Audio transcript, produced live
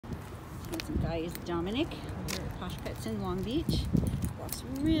handsome guy is Dominic. We're here at Posh Pets in Long Beach. Walks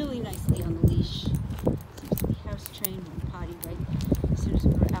really nicely on the leash. Seems to be house trained, won't potty right as soon as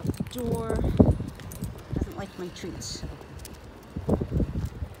we're out the door. Doesn't like my treats. So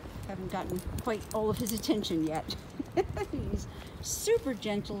haven't gotten quite all of his attention yet. He's super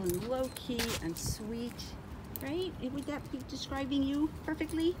gentle and low-key and sweet, right? Would that be describing you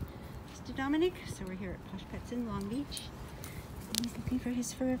perfectly, Mr. Dominic? So we're here at Posh Pets in Long Beach. And he's looking for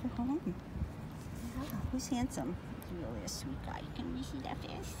his forever home. Yeah, who's handsome? He's really a sweet guy. Can you see that face?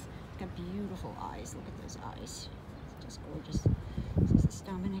 He's got beautiful eyes. Look at those eyes. It's just gorgeous. So this is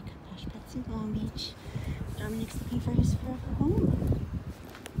Dominic, Posh Pets in Long Beach. Dominic's looking for his forever home.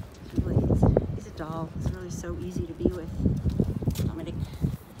 He's a doll. It's really so easy to be with. Dominic.